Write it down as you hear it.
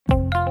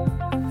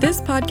This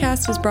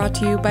podcast is brought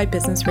to you by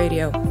Business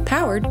Radio,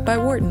 powered by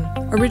Wharton,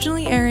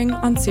 originally airing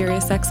on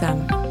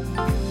SiriusXM.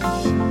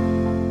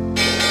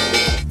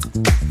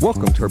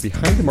 Welcome to our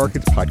Behind the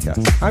Markets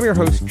podcast. I'm your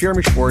host,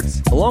 Jeremy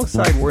Schwartz.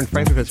 Alongside Wharton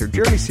Finance Professor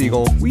Jeremy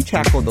Siegel, we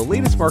tackle the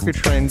latest market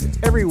trends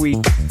every week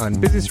on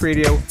Business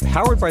Radio,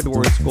 powered by the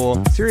Wharton School,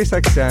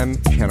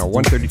 SiriusXM, channel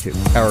 132.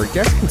 Our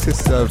guest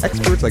consists of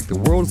experts like the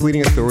world's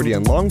leading authority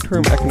on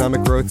long-term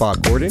economic growth,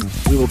 Bob Gordon.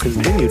 We will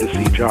continue to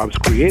see jobs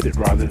created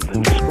rather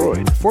than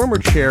destroyed. Former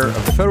chair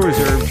of the Federal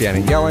Reserve,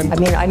 Janet Yellen.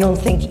 I don't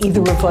think either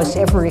of us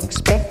ever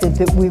expected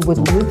that we would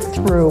live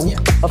through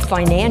a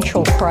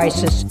financial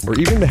crisis. Or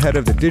even the head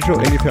of the Digital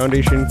India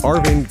Foundation,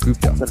 Arvind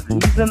Gupta. The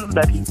reason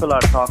that people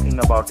are talking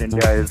about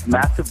India is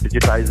massive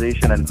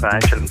digitization and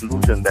financial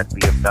inclusion that we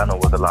have done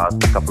over the last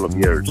couple of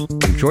years.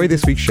 Enjoy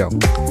this week's show.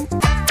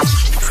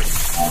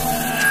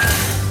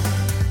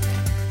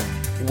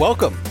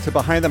 Welcome to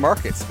Behind the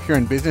Markets here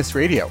on Business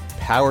Radio,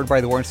 powered by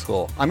the Wharton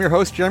School. I'm your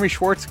host, Jeremy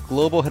Schwartz,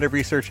 Global Head of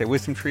Research at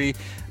WisdomTree.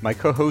 My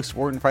co-host,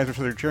 Wharton Finance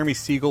Professor Jeremy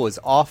Siegel, is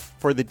off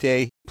for the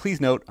day.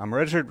 Please note, I'm a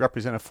registered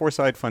representative of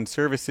Foreside Fund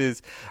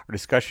Services. Our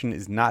discussion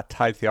is not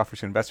tied to the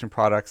offers of investment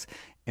products,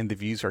 and the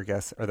views of our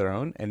guests are their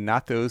own and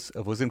not those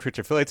of WisdomTree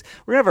affiliates.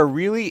 We're going to have a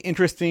really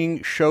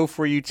interesting show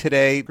for you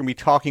today. We're going to be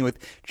talking with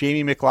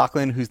Jamie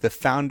McLaughlin, who's the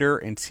founder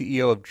and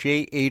CEO of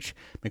J.H.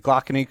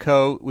 McLaughlin &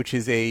 Co., which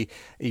is a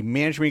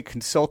management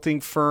consulting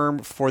firm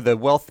for the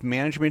wealth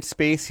management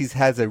space. He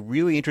has a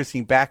really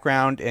interesting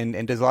background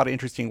and does a lot of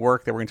interesting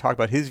work that we're going to talk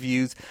about his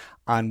views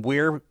on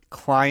where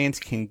clients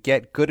can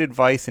get good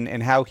advice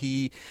and how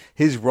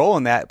his role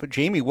in that. But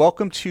Jamie,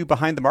 welcome to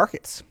Behind the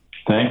Markets.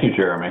 Thank you,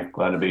 Jeremy.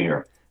 Glad to be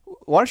here.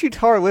 Why don't you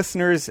tell our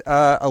listeners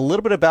a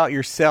little bit about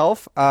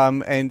yourself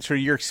and sort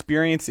of your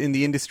experience in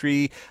the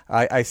industry?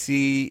 I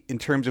see in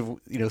terms of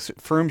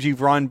firms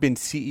you've run, been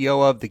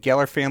CEO of, the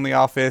Geller Family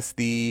Office,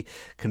 the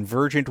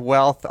Convergent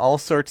Wealth, all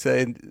sorts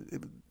of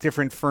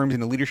different firms in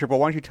the leadership. Well,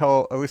 why don't you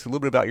tell our listeners a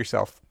little bit about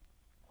yourself?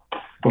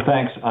 Well,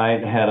 thanks. I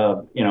had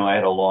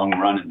a long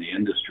run in the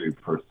industry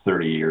for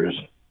 30 years,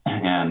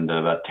 and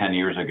about 10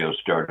 years ago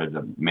started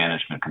a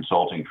management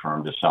consulting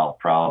firm to solve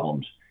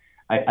problems.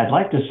 I'd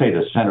like to say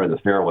the center of the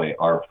fairway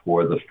are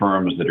for the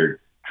firms that are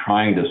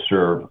trying to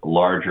serve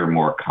larger,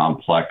 more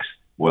complex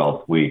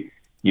wealth. We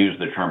use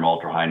the term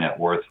ultra high net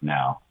worth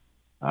now.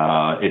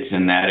 It's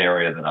in that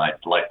area that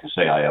I'd like to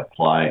say I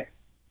apply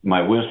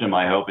my wisdom,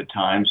 I hope, at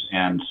times,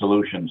 and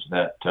solutions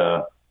that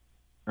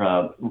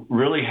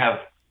really have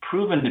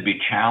proven to be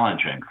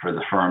challenging for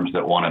the firms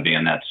that want to be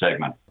in that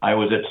segment. I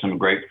was at some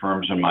great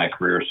firms in my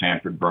career,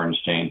 Sanford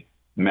Bernstein,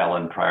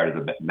 Mellon prior to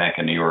the Bank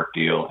of New York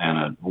deal, and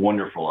a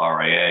wonderful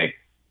RIA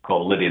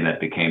called Lydian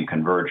that became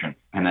Convergent.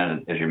 And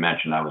then, as you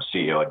mentioned, I was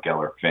CEO at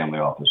Geller Family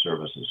Office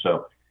Services.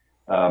 So,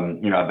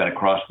 I've been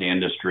across the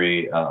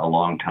industry a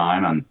long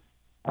time, and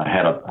I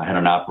had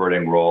an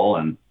operating role,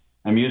 and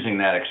I'm using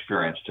that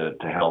experience to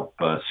help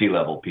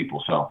C-level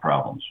people solve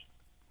problems.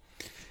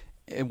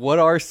 And what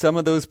are some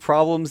of those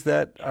problems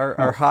that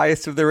are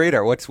highest of the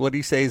radar? What do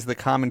you say is the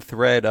common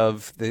thread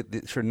of the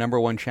sort of number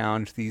one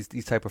challenge these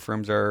type of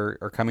firms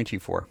are coming to you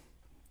for?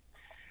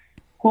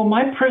 Well,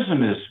 my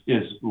prism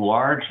is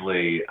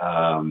largely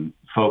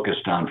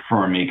focused on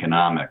firm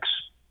economics.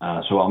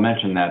 So I'll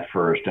mention that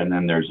first, and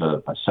then there's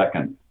a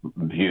second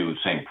view,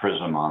 same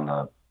prism on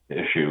the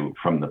issue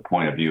from the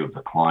point of view of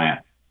the client.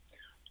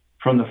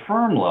 From the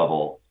firm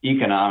level,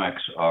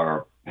 economics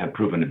have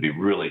proven to be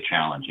really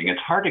challenging. It's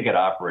hard to get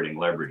operating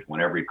leverage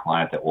when every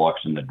client that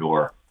walks in the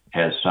door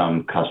has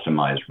some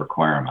customized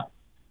requirement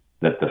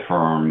that the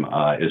firm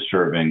is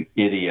serving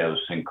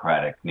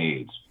idiosyncratic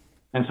needs.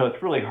 And so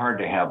it's really hard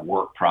to have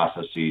work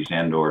processes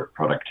and or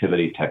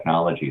productivity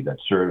technology that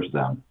serves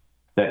them,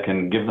 that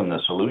can give them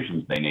the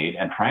solutions they need,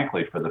 and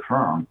frankly, for the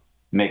firm,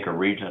 make a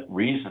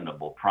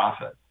reasonable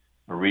profit,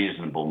 a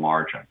reasonable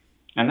margin.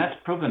 And that's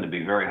proven to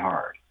be very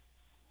hard.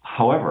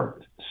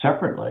 However,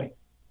 separately,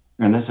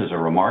 and this is a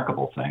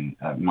remarkable thing,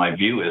 my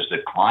view is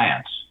that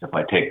clients, if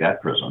I take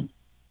that prism,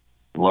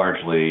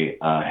 largely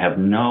have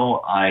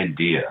no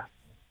idea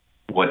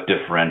what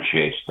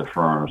differentiates the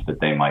firms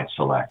that they might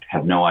select,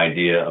 have no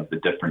idea of the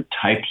different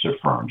types of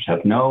firms,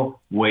 have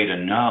no way to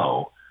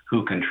know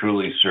who can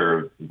truly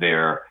serve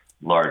their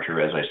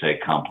larger, as I say,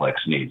 complex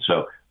needs.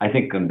 So I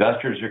think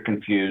investors are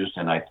confused,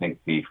 and I think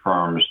the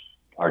firms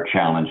are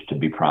challenged to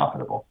be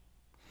profitable.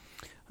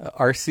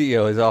 Our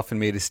CEO has often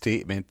made a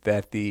statement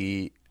that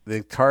the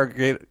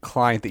target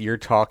client that you're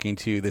talking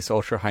to, this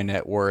ultra high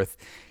net worth,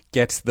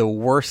 gets the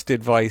worst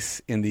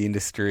advice in the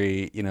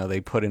industry.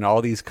 They put in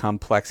all these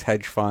complex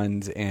hedge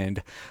funds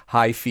and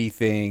high fee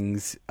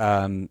things.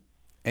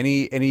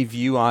 Any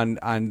view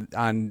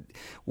on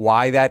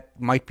why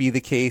that might be the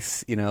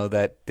case?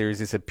 That there's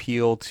this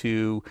appeal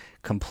to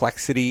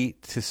complexity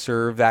to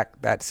serve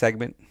that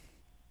segment.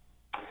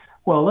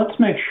 Well, let's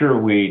make sure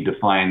we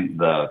define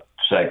the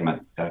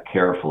segment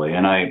carefully.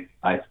 And I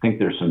think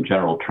there's some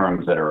general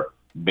terms that are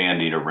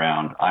bandied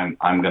around.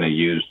 I'm going to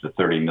use the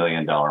 $30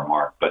 million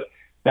mark, but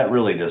that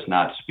really does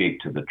not speak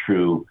to the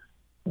true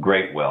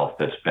great wealth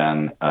that's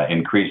been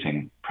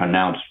increasing,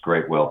 pronounced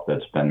great wealth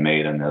that's been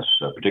made in this,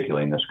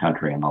 particularly in this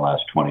country in the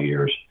last 20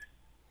 years,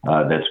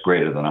 that's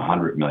greater than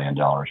 $100 million.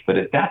 But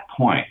at that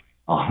point,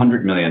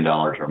 $100 million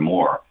or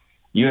more,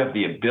 you have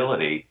the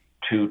ability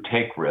to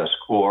take risk,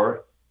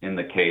 or in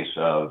the case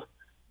of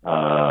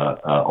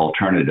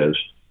alternatives,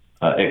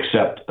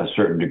 accept a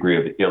certain degree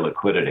of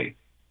illiquidity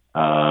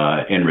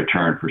in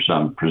return for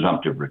some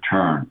presumptive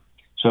return.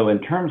 So in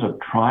terms of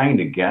trying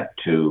to get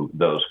to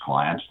those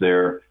clients,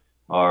 there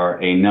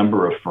are a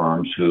number of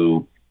firms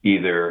who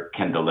either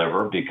can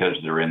deliver because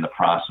they're in the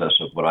process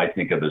of what I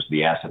think of as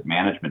the asset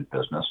management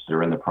business.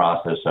 They're in the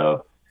process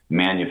of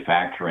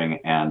manufacturing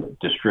and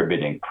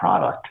distributing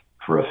product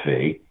for a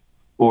fee,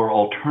 or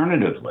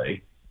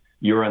alternatively,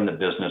 you're in the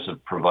business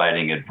of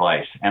providing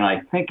advice. And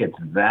I think it's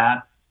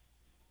that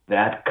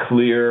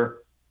clear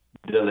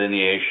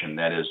delineation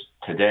that is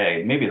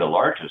today maybe the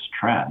largest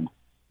trend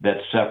that's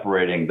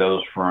separating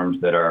those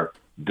firms that are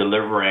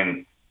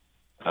delivering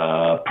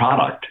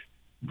product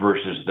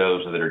versus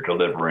those that are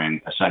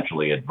delivering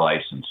essentially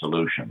advice and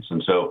solutions.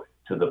 And so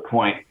to the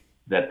point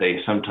that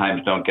they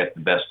sometimes don't get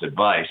the best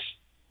advice,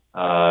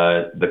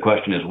 the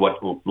question is,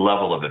 what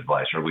level of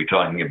advice? Are we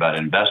talking about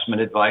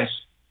investment advice,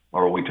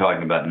 or are we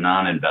talking about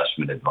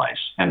non-investment advice?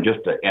 And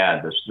just to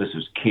add, this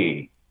is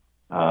key.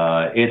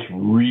 It's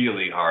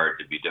really hard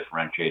to be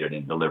differentiated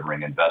in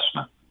delivering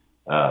investment,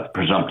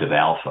 presumptive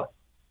alpha.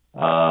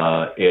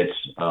 It's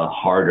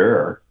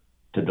harder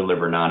to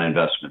deliver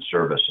non-investment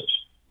services.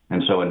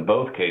 And so in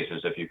both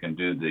cases, if you can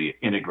do the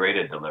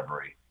integrated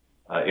delivery,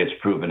 it's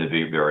proven to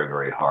be very,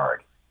 very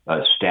hard.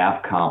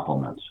 Staff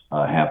complements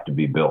have to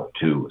be built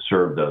to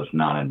serve those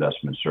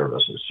non-investment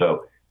services.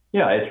 So,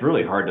 yeah, it's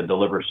really hard to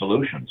deliver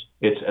solutions.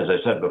 It's, as I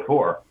said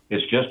before,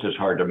 it's just as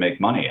hard to make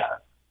money at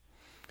it.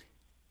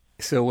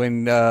 So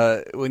when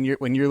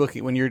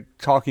you're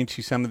talking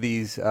to some of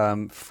these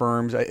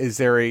firms, is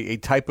there a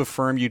type of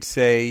firm you'd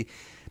say,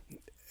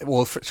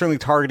 well, certainly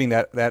targeting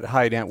that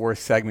high net worth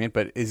segment,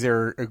 but is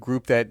there a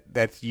group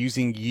that's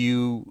using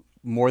you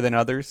more than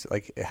others?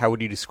 Like, how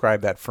would you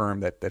describe that firm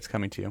that's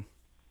coming to you?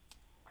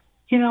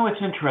 You know,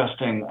 it's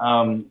interesting.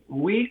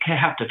 We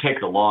have to take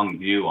the long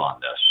view on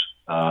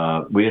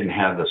this. We didn't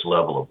have this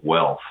level of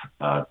wealth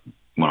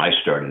when I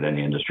started in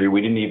the industry.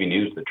 We didn't even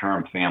use the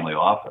term family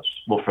office.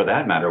 Well, for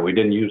that matter, we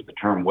didn't use the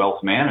term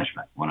wealth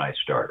management when I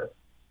started.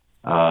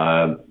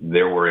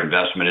 There were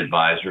investment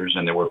advisors,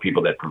 and there were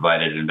people that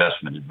provided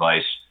investment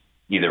advice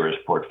either as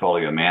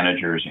portfolio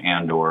managers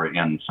and or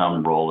in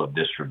some role of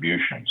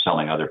distribution,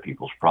 selling other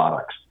people's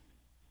products.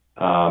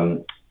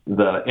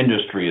 The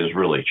industry has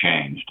really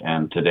changed.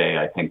 And today,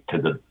 I think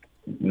to the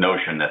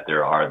notion that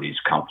there are these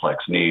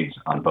complex needs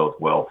on both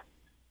wealth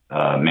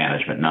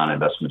management,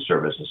 non-investment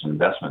services, and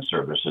investment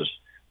services,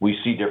 we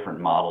see different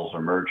models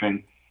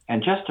emerging.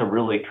 And just to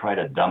really try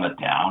to dumb it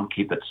down,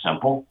 keep it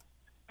simple,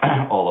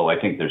 although I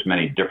think there's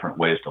many different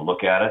ways to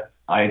look at it,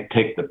 I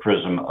take the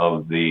prism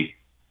of the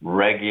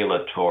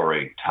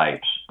regulatory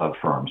types of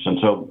firms. And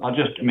so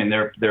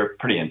they're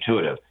pretty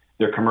intuitive.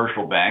 They're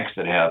commercial banks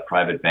that have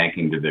private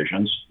banking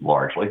divisions,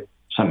 largely.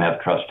 Some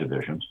have trust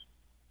divisions.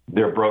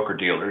 They're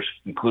broker-dealers,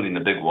 including the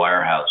big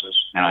wirehouses.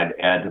 And I'd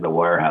add to the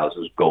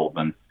wirehouses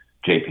Goldman,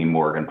 J.P.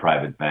 Morgan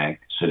Private Bank,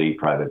 Citi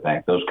Private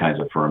Bank, those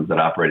kinds of firms that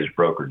operate as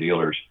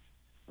broker-dealers.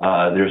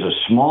 There's a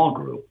small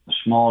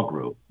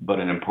group, but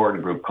an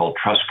important group called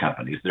trust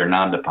companies. They're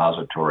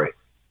non-depository,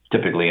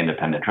 typically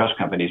independent trust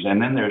companies.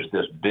 And then there's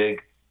this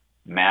big,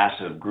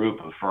 massive group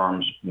of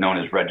firms known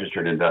as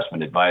registered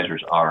investment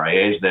advisors,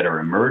 RIAs, that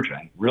are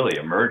really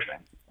emerging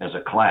as a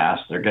class.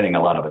 They're getting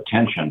a lot of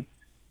attention,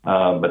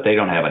 but they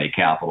don't have any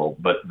capital.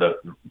 But the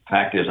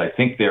fact is, I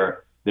think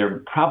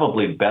they're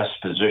probably best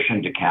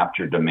positioned to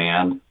capture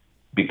demand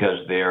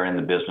because they're in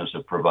the business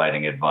of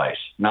providing advice.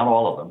 Not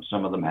all of them.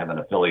 Some of them have an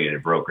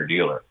affiliated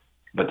broker-dealer,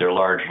 but they're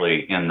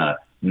largely in the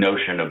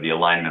notion of the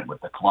alignment with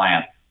the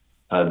client.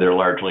 They're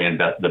largely in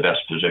the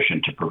best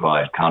position to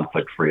provide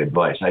conflict-free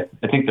advice.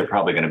 I think they're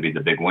probably going to be the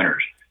big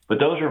winners. But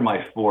those are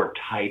my four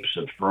types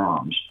of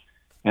firms.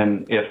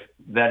 And if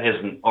that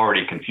isn't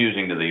already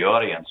confusing to the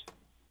audience,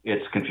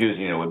 it's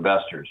confusing to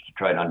investors to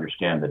try to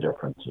understand the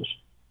differences.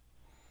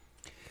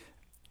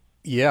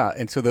 Yeah,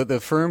 and so the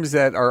firms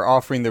that are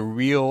offering the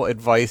real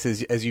advice,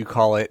 as you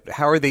call it,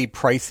 how are they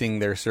pricing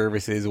their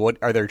services? What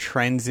are there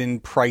trends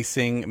in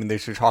pricing? I mean,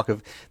 there's talk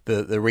of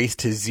the race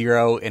to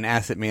zero in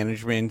asset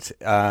management.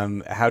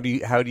 How do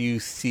you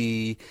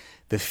see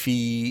the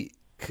fee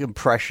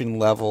compression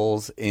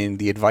levels in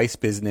the advice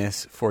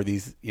business for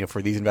these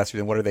investors,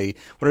 and what are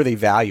they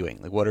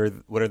valuing? Like what are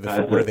they willing to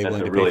pay for?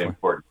 That's a really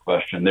important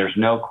question. There's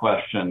no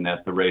question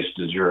that the race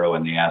to zero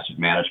in the asset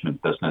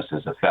management business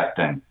is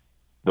affecting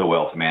the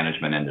wealth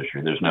management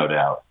industry. There's no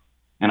doubt.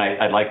 And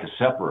I'd like to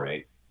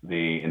separate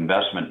the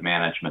investment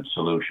management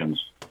solutions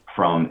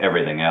from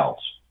everything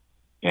else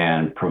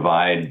and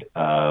provide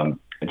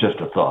just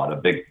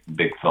a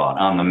big thought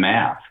on the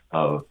math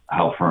of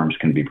how firms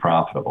can be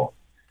profitable.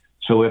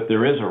 So if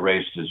there is a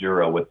race to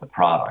zero with the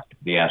product,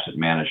 the asset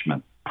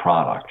management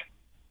product,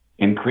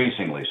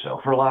 increasingly so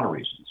for a lot of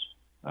reasons,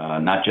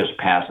 not just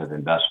passive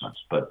investments,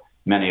 but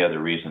many other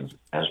reasons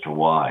as to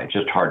why. It's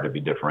just hard to be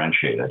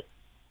differentiated.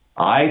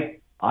 I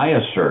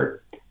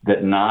assert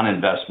that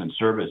non-investment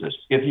services,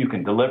 if you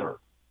can deliver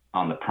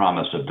on the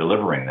promise of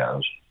delivering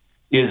those,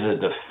 is a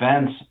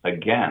defense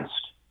against,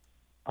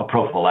 a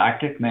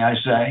prophylactic, may I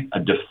say, a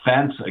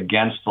defense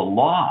against the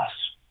loss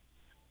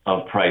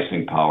of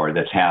pricing power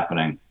that's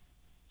happening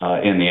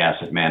in the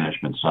asset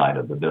management side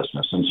of the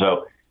business. And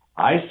so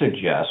I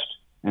suggest,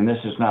 and this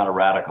is not a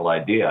radical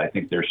idea, I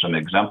think there's some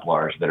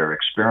exemplars that are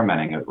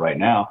experimenting it right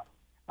now.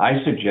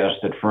 I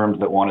suggest that firms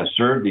that want to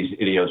serve these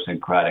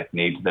idiosyncratic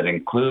needs that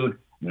include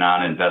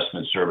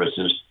non-investment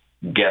services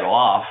get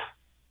off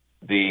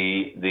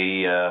the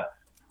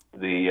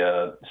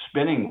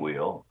spinning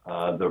wheel,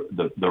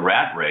 the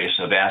rat race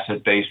of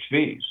asset-based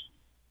fees.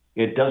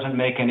 It doesn't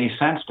make any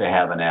sense to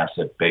have an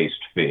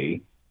asset-based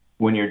fee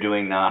when you're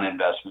doing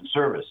non-investment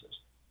services.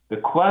 The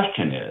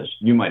question is,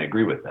 you might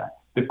agree with that,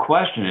 the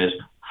question is,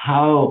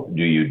 how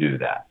do you do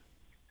that?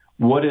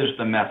 What is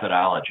the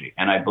methodology?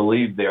 And I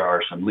believe there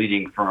are some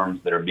leading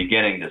firms that are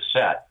beginning to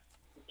set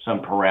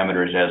some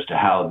parameters as to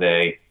how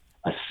they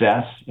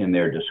assess in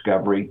their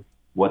discovery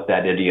what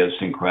that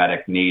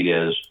idiosyncratic need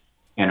is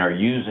and are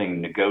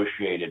using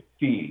negotiated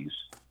fees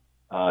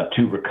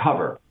to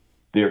recover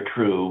their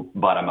true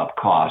bottom-up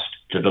cost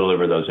to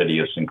deliver those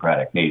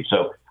idiosyncratic needs.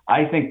 So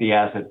I think the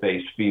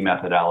asset-based fee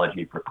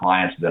methodology for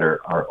clients that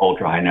are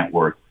ultra-high net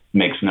worth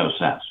makes no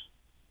sense.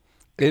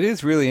 It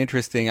is really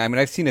interesting. I mean,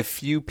 I've seen a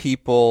few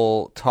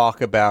people talk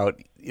about,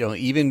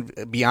 even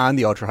beyond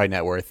the ultra high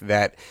net worth,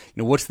 that,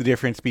 what's the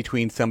difference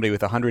between somebody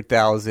with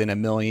 100,000, a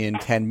million,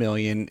 10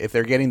 million? If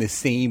they're getting the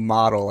same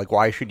model, like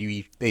why should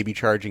they be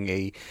charging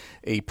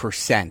a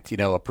percent,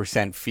 a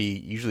percent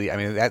fee? Usually, I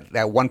mean, that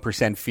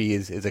 1% fee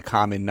is a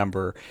common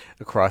number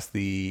across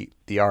the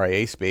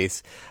RIA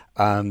space.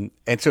 And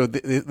so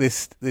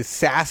this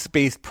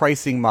SaaS-based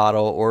pricing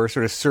model or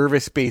sort of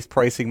service-based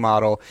pricing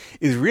model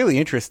is really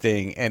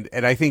interesting. And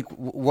I think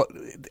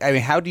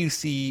how do you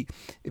see,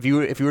 if you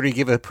were to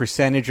give a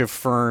percentage of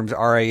firms,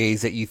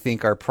 RIAs, that you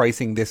think are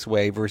pricing this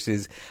way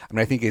versus,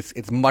 I think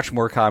it's much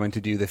more common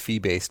to do the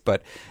fee-based,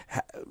 but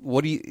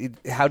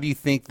how do you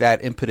think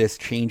that impetus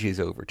changes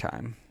over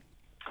time?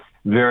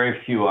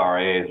 Very few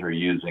RIAs are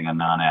using a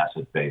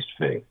non-asset-based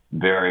fee.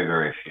 Very,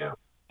 very few.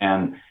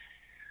 And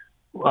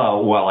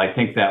well, I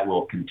think that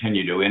will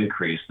continue to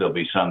increase. There'll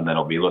be some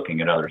that'll be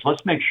looking at others.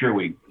 Let's make sure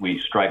we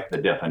strike the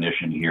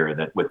definition here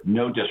that, with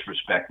no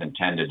disrespect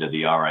intended to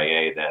the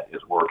RIA that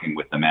is working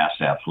with the mass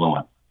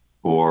affluent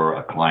or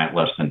a client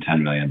less than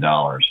 $10 million,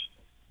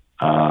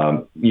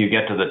 you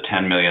get to the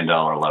 $10 million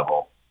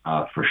level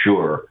for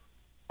sure.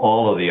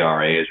 All of the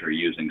RIAs are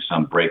using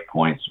some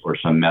breakpoints or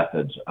some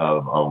methods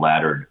of a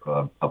laddered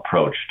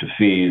approach to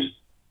fees.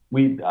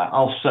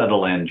 I'll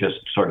settle in just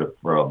sort of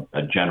for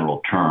a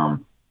general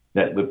term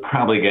that we're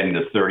probably getting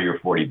to 30 or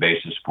 40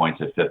 basis points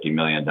at $50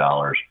 million.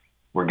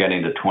 We're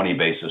getting to 20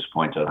 basis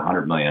points at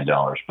 $100 million.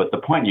 But the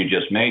point you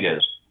just made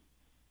is,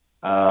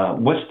 how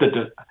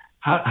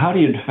do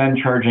you defend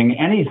charging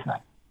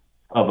anything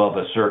above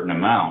a certain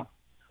amount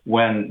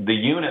when the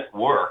unit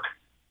work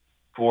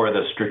for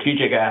the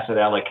strategic asset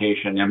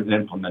allocation and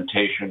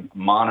implementation,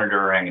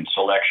 monitoring, and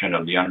selection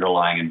of the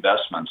underlying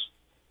investments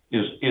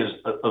is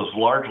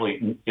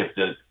largely, if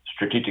the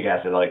strategic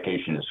asset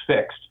allocation is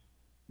fixed,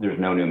 there's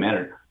no new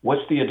manager.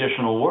 What's the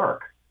additional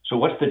work? So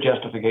what's the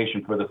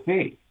justification for the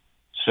fee?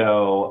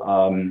 So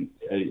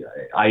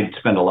I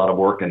spend a lot of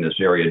work in this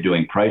area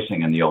doing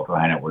pricing in the ultra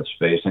high net worth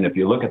space. And if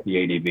you look at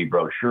the ADV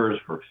brochures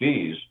for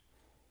fees,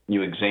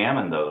 you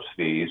examine those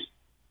fees,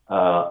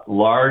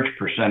 large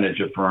percentage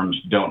of firms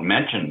don't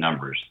mention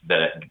numbers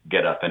that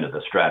get up into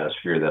the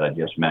stratosphere that I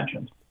just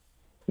mentioned.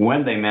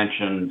 When they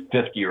mention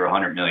 $50 or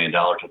 $100 million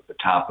at the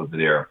top of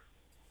their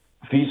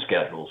fee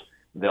schedules,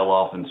 they'll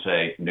often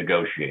say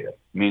negotiated,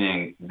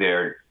 meaning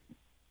they're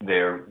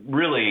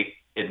really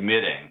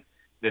admitting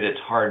that it's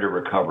hard to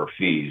recover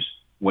fees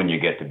when you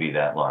get to be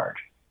that large.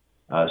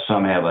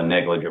 Some have a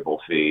negligible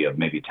fee of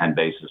maybe 10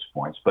 basis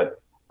points,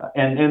 but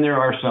and there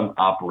are some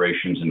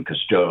operations and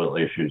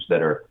custodial issues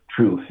that are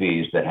true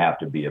fees that have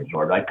to be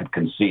absorbed. I could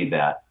concede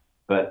that,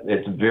 but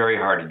it's very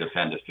hard to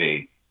defend a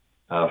fee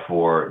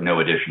for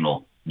no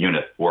additional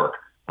unit work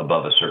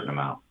above a certain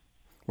amount.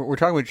 We're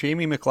talking with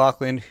Jamie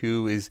McLaughlin,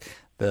 who is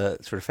the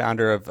sort of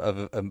founder of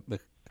a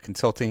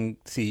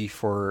consultancy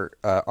for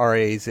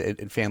RIAs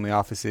and family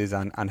offices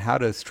on how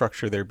to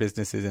structure their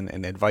businesses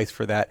and advice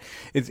for that.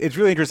 It's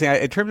really interesting.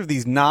 In terms of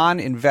these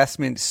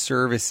non-investment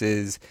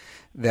services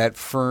that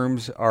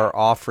firms are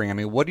offering, I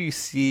mean, what do you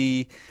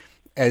see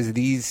as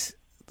these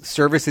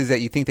services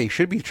that you think they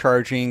should be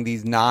charging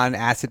these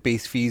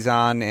non-asset-based fees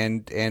on,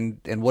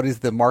 and what is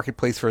the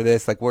marketplace for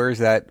this? Like, where's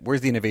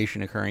the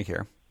innovation occurring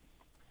here?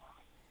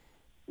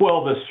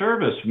 Well, the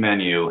service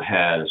menu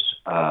has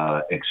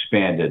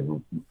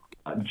expanded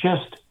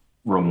just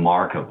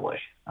remarkably.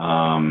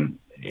 I'm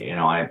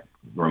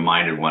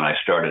reminded when I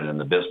started in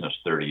the business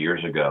 30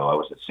 years ago, I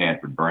was at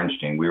Sanford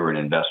Bernstein. We were an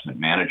investment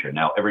manager.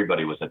 Now,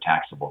 everybody was a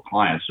taxable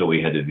client, so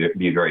we had to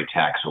be very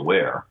tax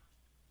aware.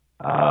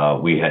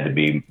 We had to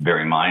be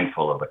very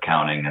mindful of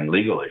accounting and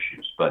legal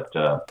issues, but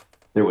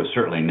there was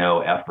certainly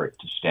no effort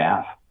to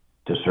staff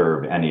to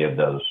serve any of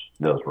those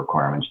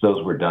requirements.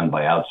 Those were done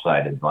by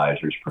outside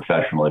advisors,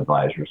 professional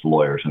advisors,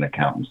 lawyers, and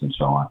accountants, and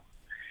so on.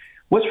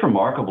 What's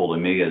remarkable to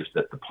me is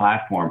that the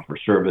platform for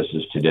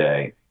services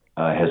today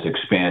has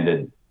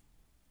expanded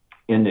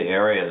into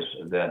areas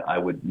that I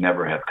would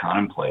never have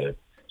contemplated.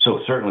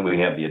 So certainly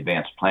we have the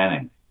advanced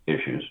planning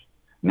issues,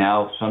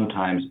 now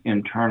sometimes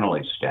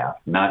internally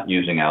staffed, not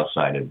using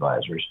outside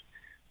advisors,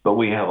 but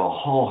we have a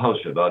whole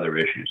host of other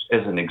issues.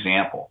 As an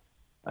example,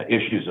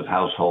 issues of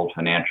household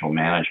financial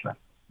management,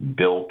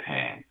 bill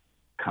paying,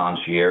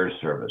 concierge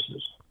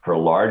services for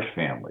large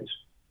families,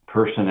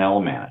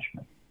 personnel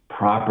management,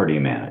 property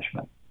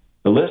management.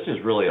 The list is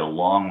really a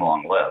long,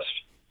 long list.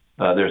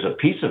 There's a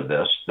piece of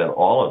this that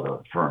all of the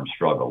firms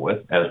struggle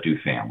with, as do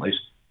families,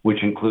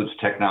 which includes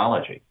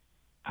technology.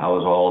 How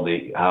is all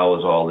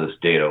this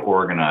data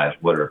organized?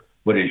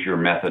 What is your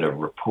method of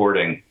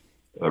reporting?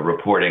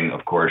 Reporting,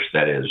 of course,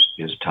 that is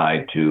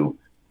tied to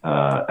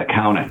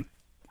accounting.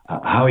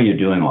 How are you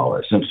doing all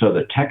this? And so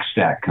the tech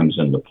stack comes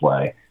into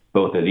play,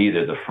 both at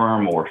either the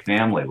firm or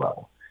family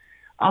level.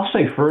 I'll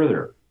say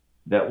further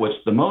that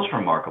what's the most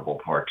remarkable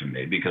part to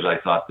me, because I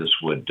thought this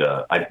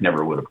I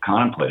never would have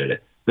contemplated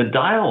it, the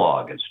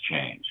dialogue has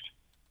changed.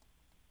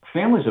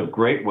 Families of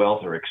great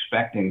wealth are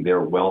expecting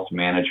their wealth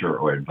manager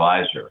or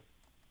advisor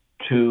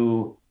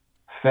to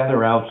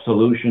feather out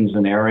solutions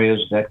in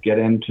areas that get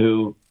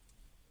into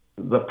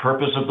the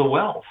purpose of the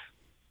wealth,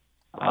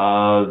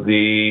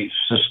 the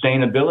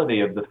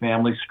sustainability of the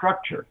family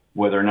structure,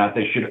 whether or not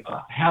they should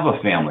have a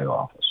family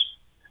office,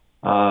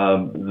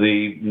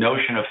 the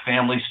notion of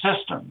family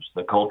systems,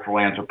 the cultural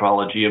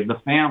anthropology of the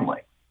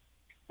family.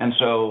 And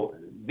so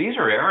these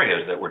are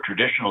areas that were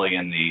traditionally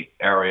in the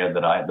area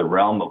the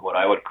realm of what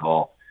I would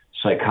call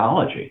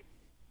psychology,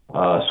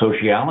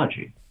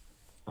 sociology.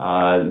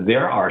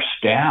 There are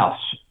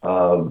staffs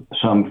of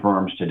some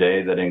firms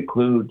today that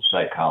include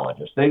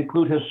psychologists. They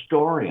include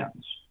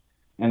historians.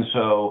 And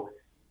so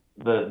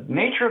the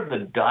nature of the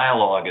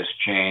dialogue has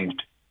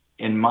changed,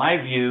 in my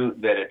view,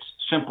 that it's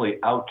simply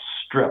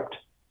outstripped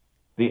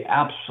the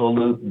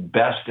absolute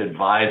best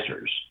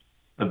advisors'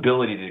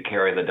 ability to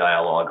carry the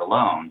dialogue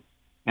alone.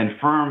 And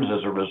firms,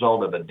 as a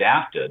result, have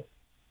adapted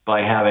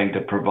by having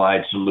to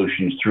provide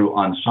solutions through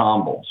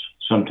ensembles,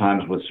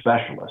 sometimes with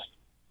specialists.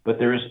 But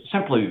there is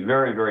simply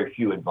very, very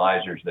few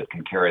advisors that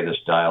can carry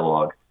this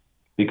dialogue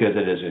because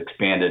it has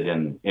expanded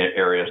in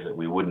areas that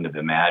we wouldn't have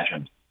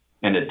imagined.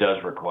 And it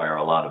does require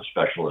a lot of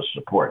specialist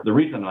support. The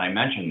reason that I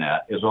mention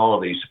that is all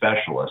of these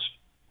specialists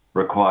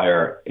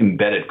require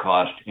embedded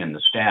cost in the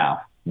staff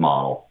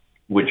model,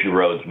 which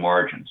erodes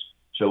margins.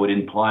 So it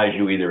implies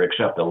you either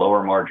accept a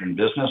lower margin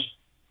business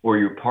or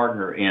you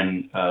partner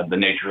in the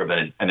nature of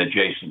an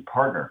adjacent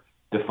partner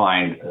to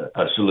find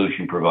a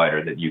solution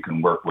provider that you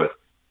can work with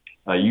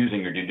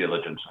using your due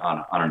diligence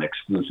on an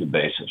exclusive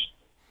basis.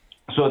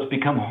 So it's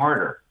become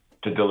harder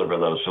to deliver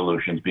those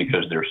solutions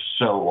because they're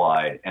so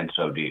wide and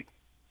so deep.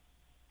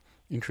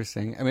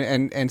 Interesting. I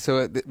mean, and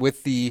so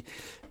with the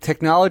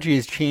technology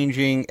is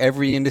changing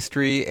every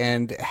industry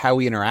and how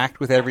we interact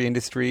with every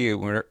industry.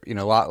 We're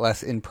a lot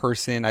less in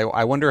person.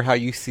 I wonder how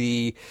you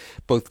see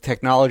both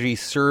technology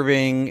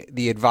serving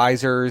the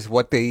advisors,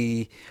 what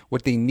they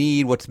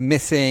need, what's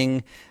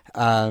missing,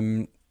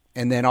 and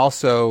then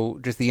also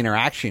just the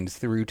interactions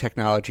through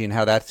technology and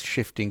how that's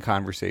shifting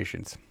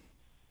conversations.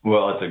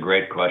 Well, it's a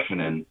great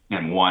question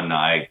and one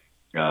I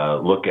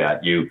look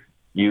at. You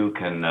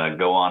can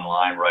go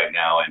online right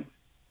now and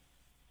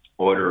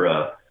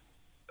order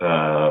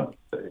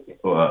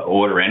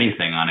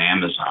anything on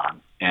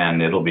Amazon,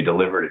 and it'll be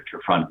delivered at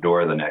your front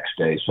door the next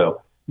day.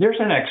 So there's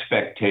an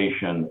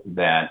expectation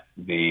that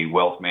the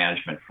wealth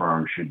management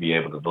firm should be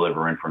able to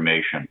deliver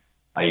information.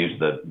 I use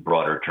the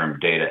broader term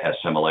data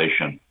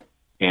assimilation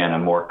in a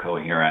more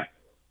coherent,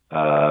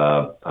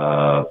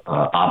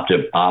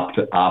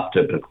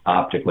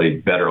 optically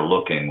better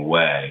looking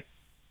way.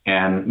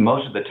 And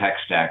most of the tech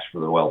stacks for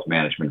the wealth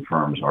management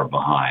firms are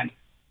behind.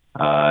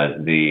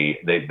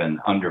 They've been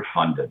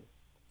underfunded.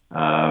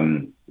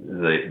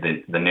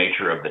 The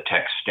nature of the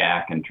tech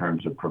stack in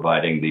terms of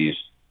providing these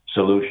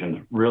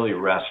solutions really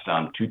rests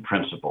on two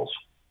principles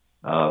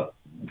for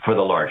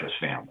the largest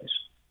families.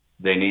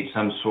 They need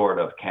some sort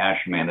of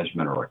cash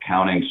management or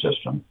accounting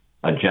system,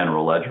 a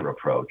general ledger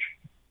approach,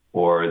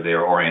 or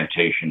their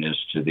orientation is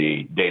to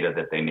the data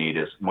that they need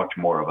is much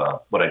more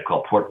of what I'd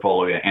call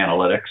portfolio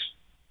analytics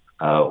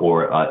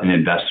or an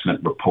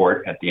investment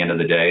report at the end of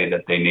the day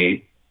that they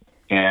need.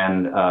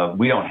 And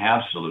we don't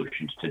have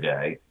solutions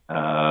today.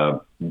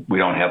 We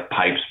don't have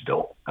pipes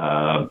built,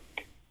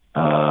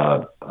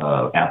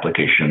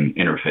 application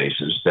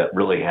interfaces that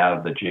really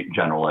have the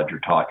general ledger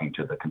talking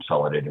to the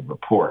consolidated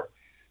report.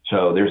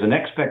 So there's an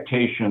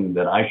expectation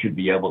that I should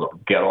be able to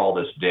get all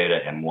this data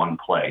in one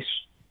place.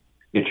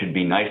 It should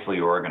be nicely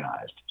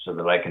organized so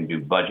that I can do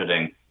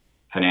budgeting,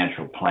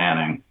 financial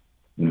planning,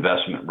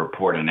 investment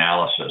report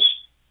analysis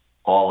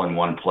all in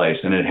one place,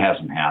 and it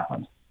hasn't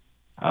happened.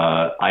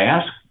 I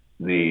ask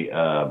the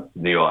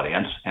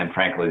audience and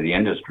frankly the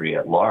industry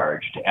at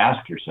large to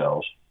ask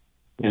yourselves,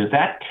 is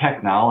that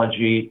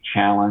technology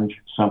challenge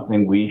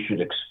something we should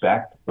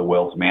expect the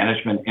wealth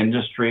management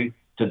industry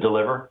to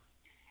deliver?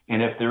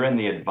 And if they're in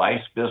the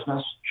advice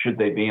business, should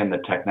they be in the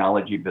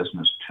technology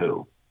business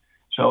too?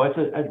 So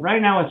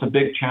right now it's a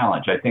big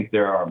challenge. I think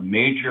there are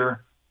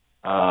major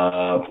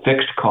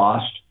fixed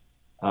costs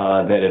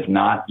that have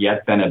not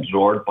yet been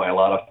absorbed by a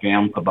lot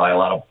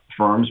of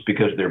firms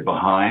because they're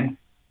behind.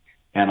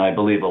 And I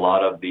believe a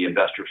lot of the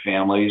investor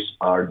families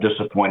are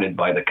disappointed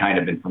by the kind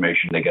of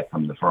information they get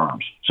from the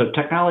firms. So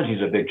technology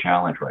is a big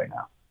challenge right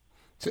now.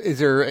 So is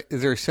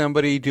there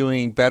somebody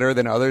doing better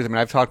than others? I mean,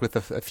 I've talked with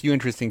a few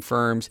interesting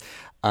firms,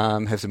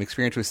 have some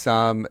experience with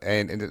some,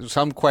 and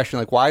some question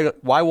like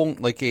why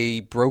won't like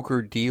a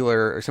broker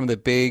dealer or some of the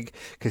big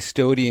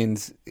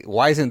custodians,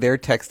 why isn't their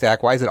tech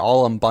stack, why is it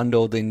all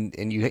unbundled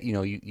and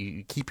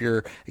you keep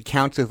your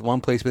accounts with one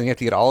place, but then you have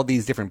to get all of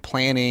these different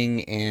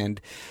planning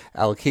and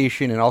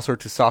allocation and all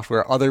sorts of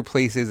software other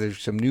places. There's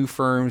some new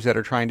firms that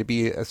are trying to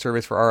be a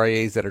service for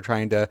RIAs that are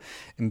trying to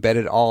embed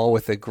it all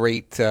with a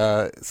great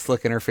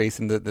slick interface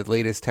and the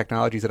latest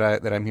technologies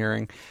that I'm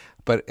hearing.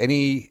 But do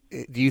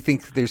you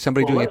think there's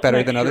somebody doing it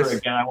better than others?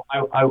 Again,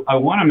 I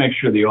want to make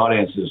sure the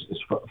audience is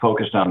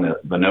focused on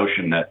the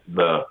notion that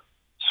the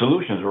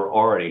solutions are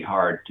already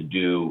hard to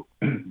do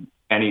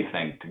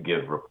anything to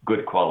give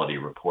good quality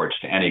reports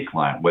to any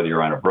client, whether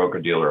you're on a broker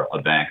dealer,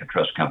 a bank, a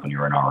trust company,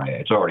 or an RIA.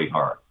 It's already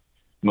hard.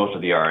 Most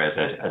of the RIAs,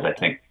 as I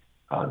think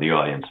the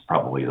audience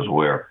probably is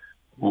aware,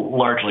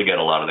 largely get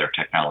a lot of their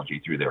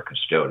technology through their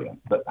custodian.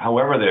 But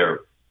however they're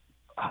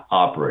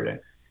operating,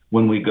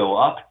 when we go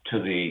up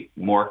to the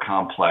more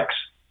complex,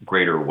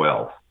 greater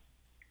wealth,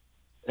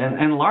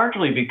 and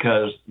largely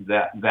because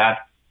that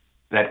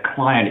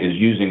client is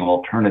using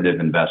alternative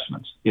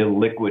investments,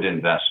 illiquid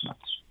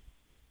investments.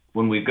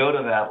 When we go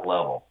to that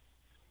level,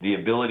 the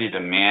ability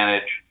to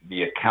manage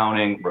the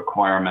accounting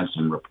requirements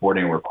and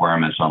reporting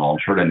requirements on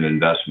alternative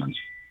investments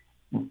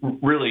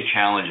really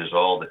challenges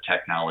all the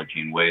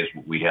technology in ways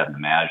we hadn't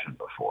imagined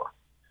before.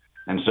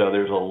 And so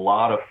there's a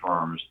lot of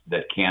firms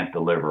that can't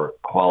deliver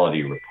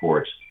quality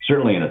reports,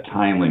 certainly in a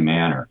timely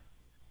manner,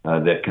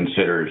 that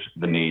considers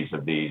the needs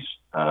of these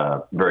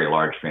very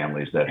large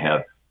families that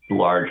have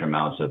large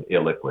amounts of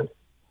illiquid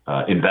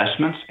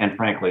investments and,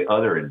 frankly,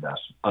 other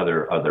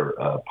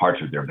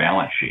parts of their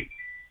balance sheet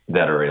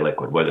that are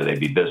illiquid, whether they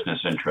be business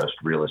interest,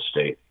 real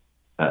estate,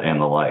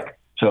 and the like.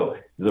 So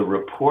the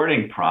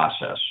reporting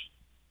process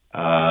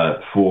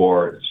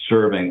for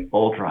serving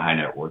ultra high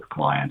net worth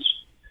clients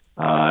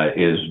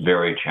is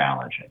very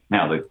challenging.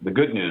 Now, the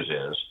good news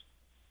is,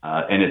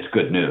 and it's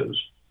good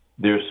news,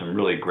 there's some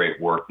really great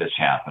work that's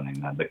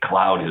happening. The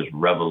cloud has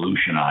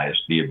revolutionized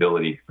the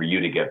ability for you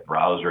to get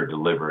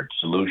browser-delivered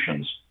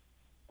solutions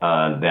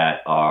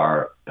that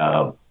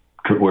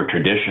were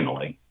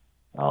traditionally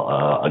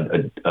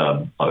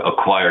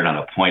acquired on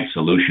a point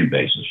solution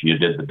basis. You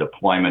did the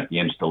deployment, the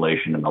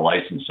installation, and the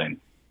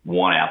licensing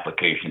one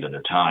application at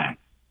a time.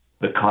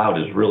 The cloud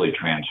has really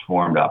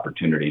transformed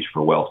opportunities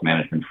for wealth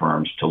management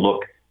firms to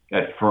look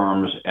at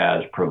firms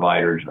as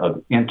providers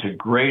of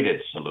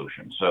integrated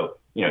solutions. So,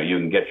 you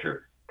can get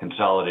your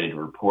consolidated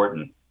report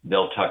and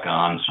they'll tuck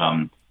on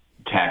some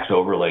tax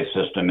overlay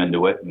system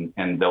into it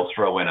and they'll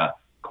throw in a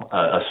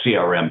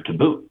CRM to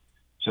boot.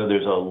 So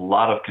there's a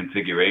lot of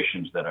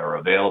configurations that are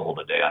available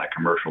today on a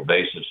commercial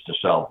basis to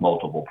solve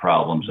multiple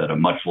problems at a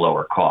much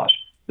lower cost.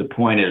 The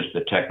point is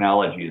the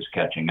technology is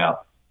catching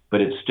up, but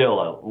it's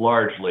still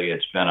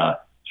it's been a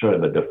sort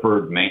of a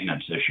deferred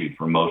maintenance issue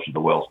for most of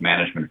the wealth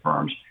management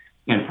firms.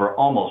 And for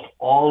almost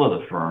all of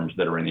the firms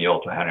that are in the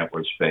ultra high net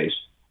worth space,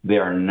 they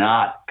are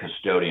not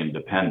custodian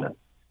dependent.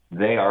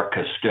 They are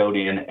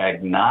custodian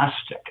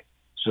agnostic.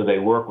 So they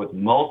work with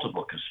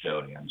multiple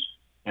custodians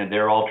and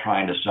they're all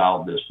trying to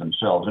solve this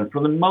themselves. And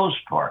for the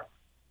most part,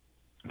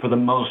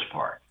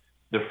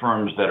 the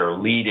firms that are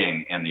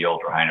leading in the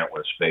ultra high net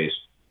worth space,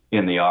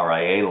 in the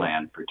RIA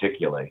land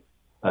particularly,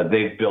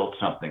 they've built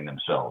something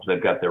themselves.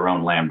 They've got their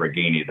own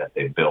Lamborghini that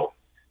they've built.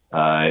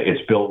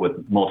 It's built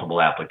with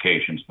multiple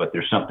applications, but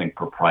there's something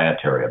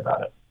proprietary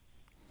about it.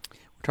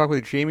 We're talking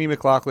with Jamie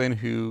McLaughlin,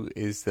 who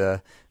is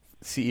the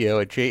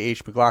CEO at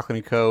J.H.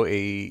 McLaughlin & Co.,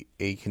 a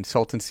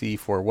consultancy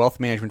for wealth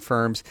management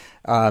firms,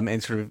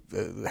 and sort of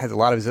has a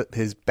lot of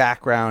his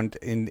background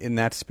in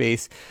that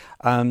space.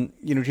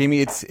 Jamie,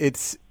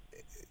 it's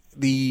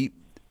the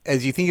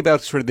as you think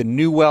about sort of the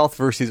new wealth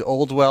versus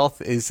old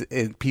wealth, is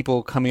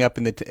people coming up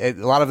a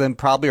lot of them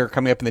probably are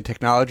coming up in the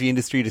technology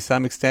industry to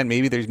some extent.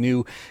 Maybe there's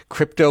new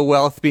crypto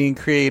wealth being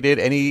created.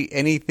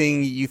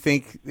 Anything you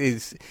think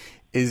is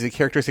a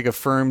characteristic of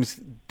firms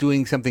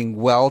doing something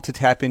well to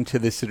tap into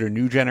this sort of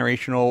new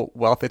generational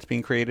wealth that's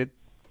being created?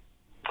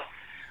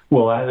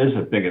 Well, this is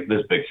a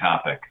big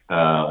topic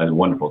and a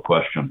wonderful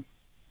question.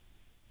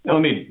 Now,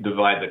 let me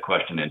divide the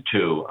question in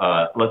two.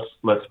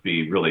 Let's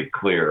be really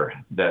clear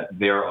that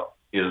there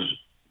is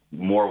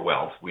more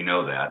wealth. We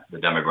know that the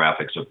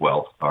demographics of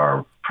wealth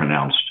are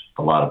pronounced.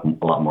 A lot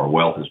more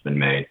wealth has been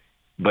made,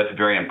 but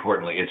very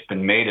importantly, it's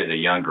been made at a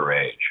younger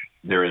age.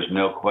 there is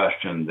no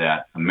question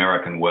that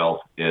American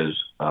wealth is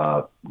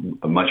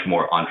much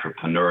more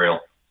entrepreneurial.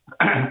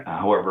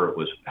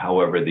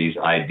 However, these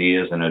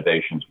ideas and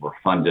innovations were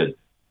funded.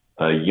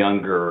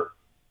 Younger,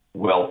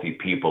 wealthy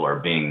people are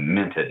being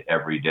minted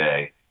every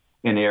day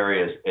in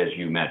areas, as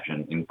you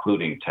mentioned,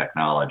 including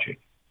technology.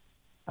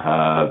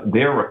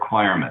 Their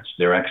requirements,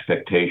 their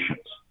expectations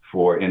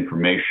for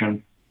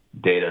information,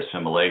 data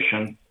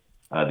assimilation,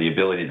 the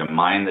ability to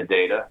mine the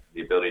data,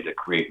 the ability to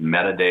create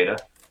metadata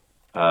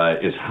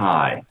is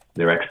high.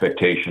 Their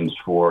expectations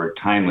for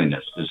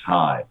timeliness is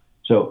high.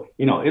 So,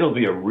 it'll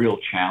be a real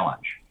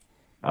challenge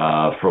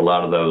for a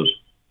lot of those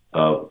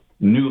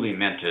newly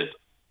minted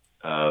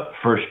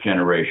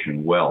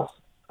first-generation wealth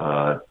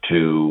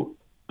to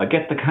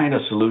get the kind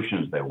of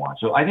solutions they want.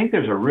 So I think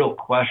there's a real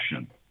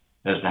question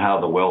as to how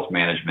the wealth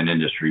management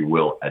industry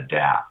will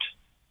adapt.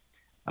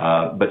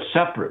 But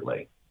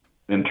separately,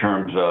 in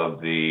terms of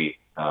the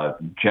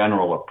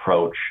general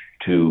approach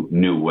to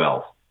new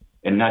wealth,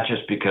 and not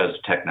just because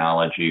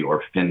technology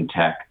or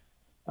fintech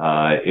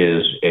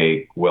is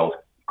a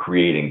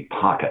wealth-creating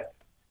pocket,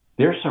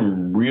 there's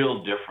some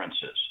real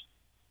differences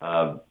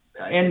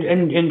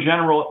in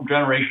general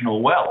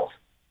generational wealth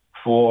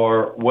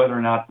for whether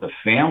or not the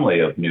family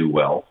of new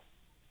wealth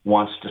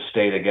wants to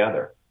stay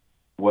together,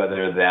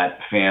 whether that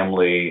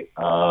family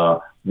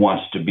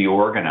wants to be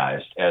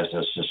organized as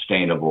a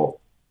sustainable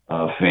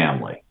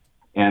family,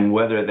 and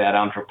whether that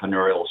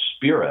entrepreneurial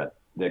spirit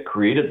that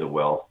created the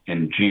wealth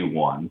in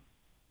G1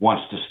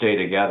 wants to stay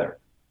together.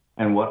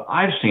 And what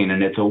I've seen,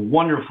 and it's a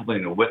wonderful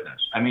thing to witness,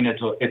 I mean,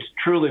 it's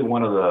truly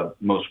one of the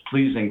most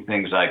pleasing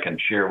things I can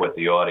share with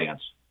the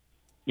audience.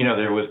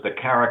 There was the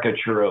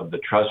caricature of the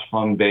trust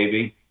fund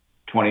baby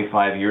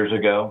 25 years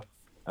ago.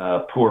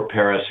 Poor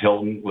Paris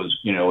Hilton was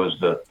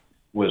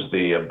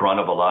the brunt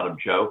of a lot of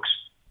jokes.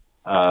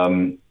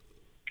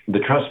 The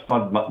trust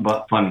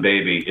fund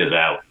baby is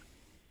out.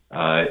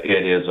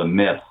 It is a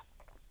myth.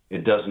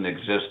 It doesn't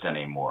exist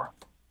anymore.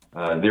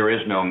 There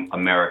is no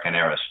American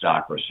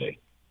aristocracy.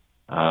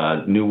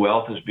 New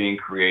wealth is being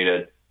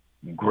created.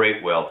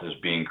 Great wealth is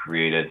being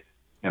created.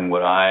 And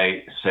what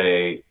I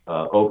say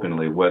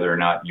openly, whether or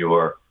not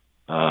you're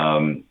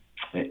in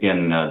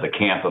the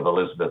camp of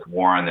Elizabeth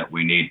Warren that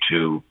we need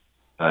to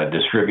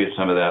distribute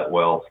some of that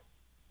wealth,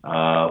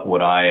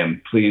 what I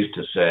am pleased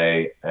to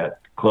say at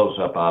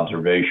close-up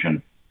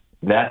observation,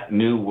 that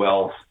new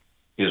wealth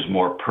is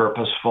more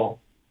purposeful.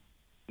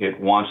 It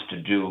wants to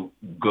do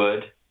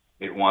good.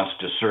 It wants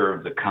to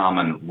serve the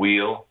common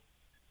weal.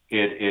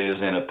 It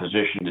is in a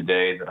position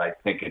today that I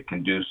think it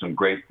can do some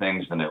great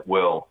things, and it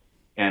will.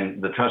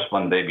 And the trust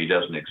fund baby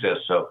doesn't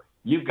exist. So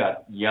you've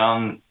got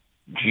young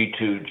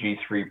G2,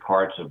 G3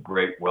 parts of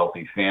great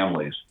wealthy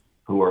families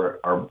who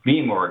are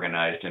being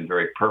organized and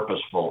very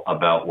purposeful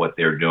about what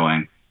they're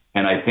doing.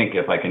 And I think,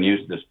 if I can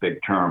use this big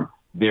term,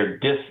 they're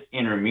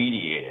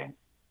disintermediating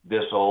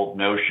this old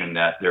notion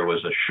that there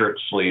was a shirt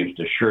sleeves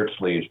to shirt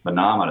sleeves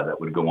phenomena that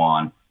would go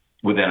on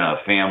within a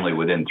family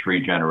within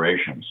 3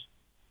 generations.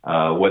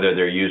 Whether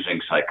they're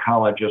using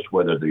psychologists,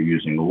 whether they're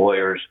using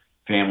lawyers,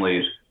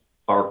 families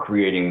are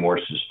creating more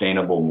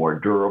sustainable, more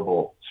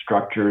durable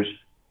structures.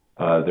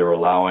 They're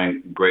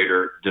allowing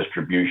greater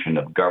distribution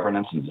of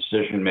governance and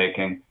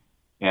decision-making,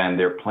 and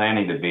they're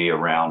planning to be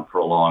around for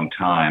a long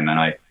time. And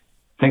I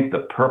think the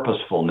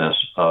purposefulness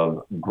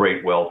of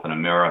great wealth in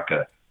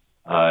America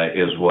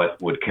is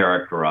what would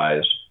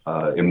characterize,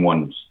 in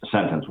one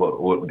sentence,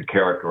 what would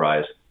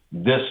characterize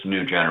this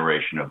new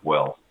generation of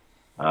wealth.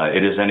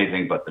 It is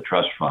anything but the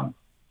trust fund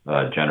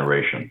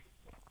generation.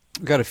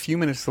 We've got a few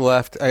minutes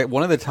left.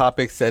 One of the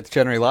topics that's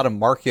generating a lot of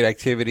market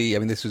activity, I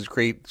mean, this was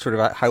great sort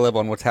of high level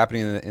on what's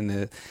happening in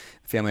the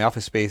family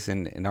office space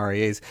and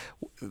RIAs.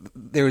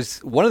 There's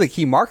one of the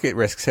key market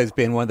risks has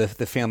been one of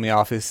the family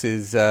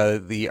offices,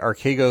 the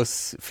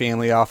Archegos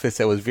family office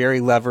that was very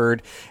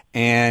levered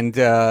and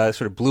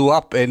sort of blew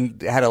up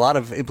and had a lot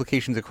of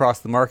implications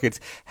across the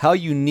markets. How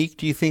unique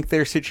do you think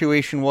their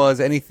situation was?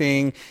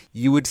 Anything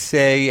you would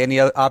say, any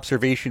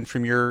observations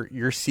from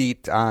your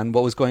seat on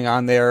what was going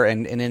on there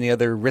and any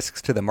other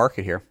risks to the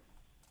market here?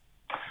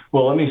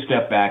 Well, let me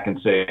step back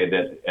and say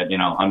that,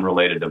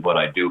 unrelated to what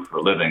I do for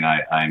a living,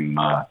 I'm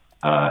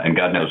and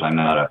God knows I'm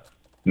not a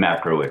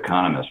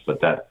macroeconomist,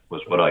 but that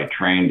was what I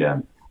trained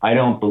in. I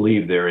don't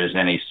believe there is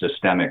any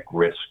systemic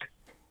risk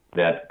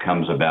that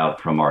comes about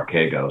from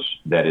Archegos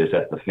that is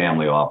at the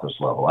family office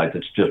level.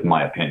 It's just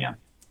my opinion.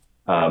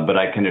 But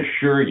I can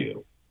assure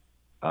you,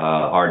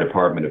 our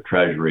Department of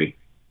Treasury,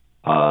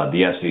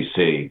 the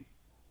SEC,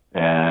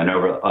 and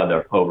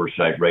other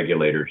oversight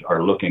regulators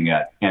are looking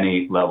at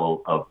any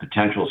level of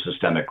potential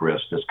systemic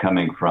risk that's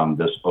coming from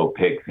this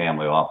opaque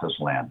family office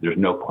land. There's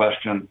no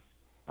question.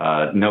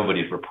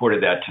 Nobody's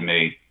reported that to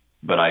me,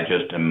 but I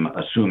just am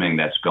assuming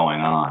that's going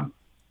on.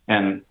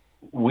 And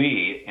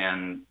we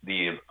and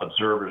the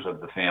observers of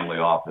the family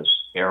office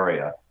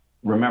area,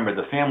 remember,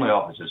 the family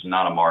office is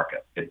not a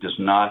market. It does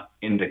not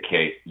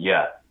indicate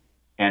yet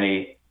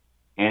any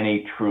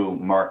true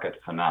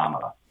market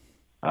phenomena.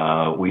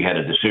 We had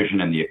a decision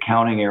in the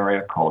accounting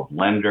area called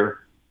Lender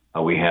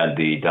We had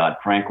the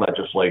Dodd-Frank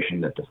legislation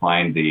that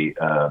defined the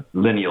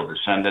lineal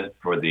descendant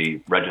for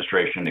the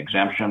registration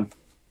exemption.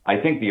 I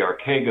think the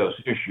Archegos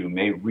issue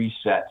may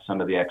reset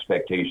some of the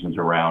expectations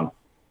around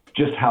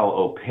just how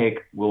opaque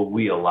will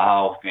we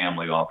allow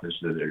family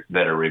offices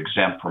that are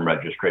exempt from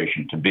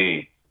registration to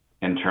be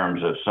in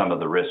terms of some of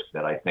the risks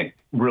that I think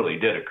really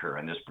did occur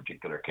in this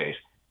particular case.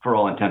 For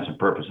all intents and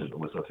purposes, it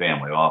was a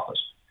family office.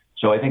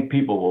 So I think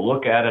people will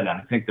look at it, and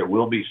I think there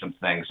will be some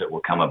things that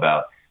will come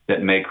about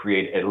that may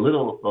create a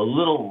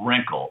little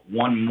wrinkle,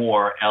 one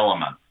more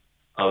element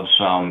of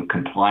some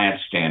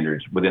compliance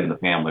standards within the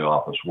family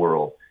office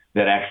world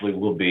that actually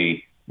will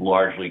be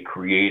largely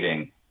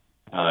creating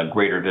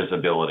greater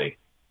visibility,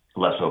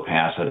 less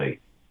opacity,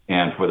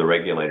 and for the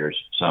regulators,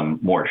 some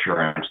more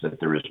assurance that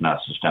there is not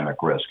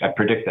systemic risk. I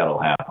predict that'll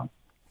happen.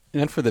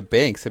 And for the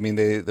banks, I mean,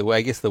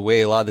 I guess the way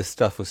a lot of this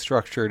stuff was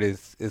structured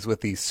is with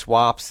these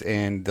swaps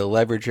and the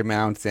leverage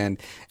amounts. And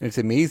it's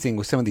amazing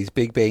with some of these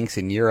big banks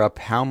in Europe,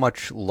 how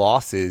much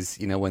losses,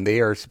 when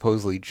they are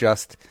supposedly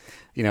just,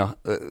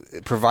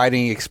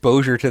 providing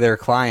exposure to their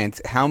clients,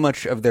 how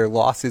much of their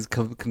losses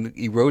can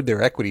erode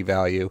their equity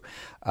value.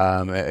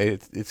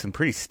 It's some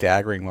pretty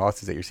staggering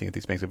losses that you're seeing at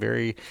these banks. So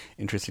very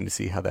interesting to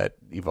see how that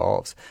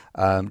evolves.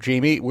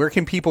 Jamie, where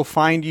can people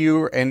find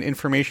you and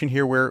information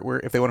here?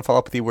 Where if they want to follow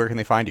up with you, where can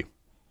they find you?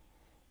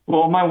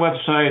 Well, my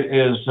website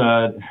is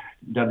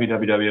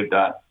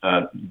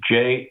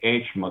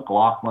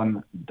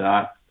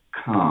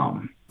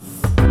www.jhmclaughlin.com.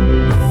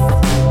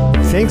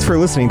 Thanks for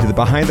listening to the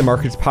Behind the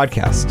Markets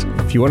podcast.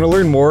 If you want to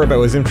learn more about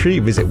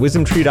WisdomTree, visit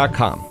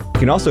wisdomtree.com. You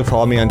can also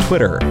follow me on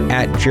Twitter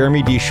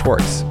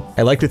 @JeremyDSchwartz.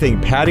 I'd like to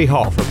thank Patty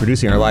Hall for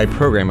producing our live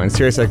program on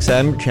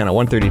SiriusXM channel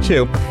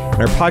 132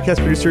 and our podcast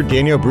producer,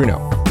 Daniel Bruno.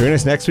 Join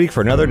us next week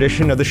for another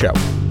edition of the show.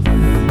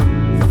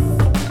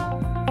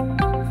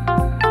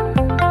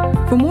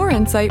 For more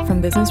insight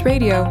from Business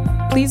Radio,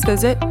 please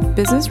visit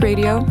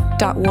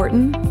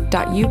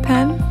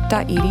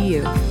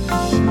businessradio.wharton.upenn.edu.